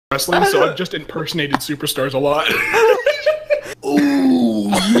wrestling, so I've just impersonated superstars a lot. Oh,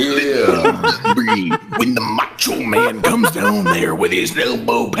 yeah. When the macho man comes down there with his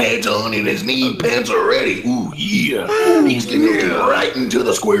elbow pads on and his knee pads are ready. Ooh, yeah. He's gonna get right into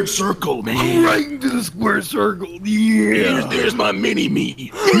the square circle, man. Right into the square circle, yeah. There's my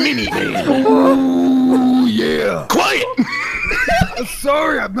mini-me. Mini-man. Oh, yeah. Quiet!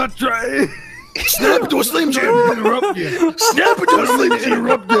 Sorry, I'm not trying. Snap into a Slim Jim! Interrupt you. Snap into a Slim Jim!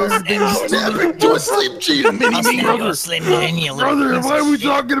 Interrupt you. Snap into a Slim Jim! Mini-me, brother. Slim Jim, you Brother, why are we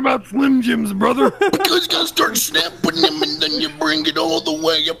talking about Slim Jims, brother? Because you gotta start snapping them and then you bring it all the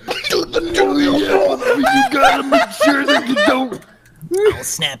way up to the You gotta make sure that you don't. I'll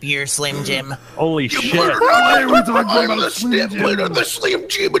snap your Slim Jim. Holy shit. Why are we talking I'm about the Slim snap Jim? of the Slim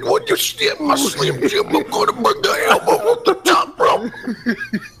Jim, and when you snap my Slim Jim, I'm gonna bring the elbow up the top, bro.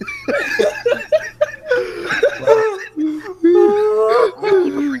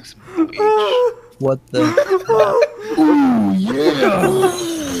 What the? Ooh, yeah.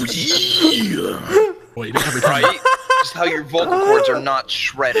 Yeah. Wait, every time. Right? Just how your vocal cords are not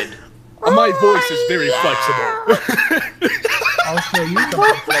shredded. My voice is very flexible. I'll show you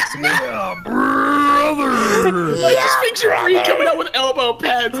something flexible. Yeah, brother. I just picture me coming out with elbow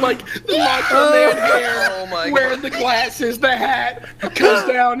pads, like the Macho Man hair, Oh my wearing the glasses, the hat, comes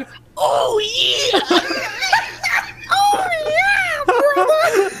down. Oh yeah! Oh yeah,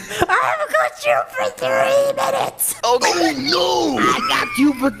 brother! I've got you for 3 minutes. Oh no! I got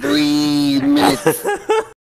you for 3 minutes.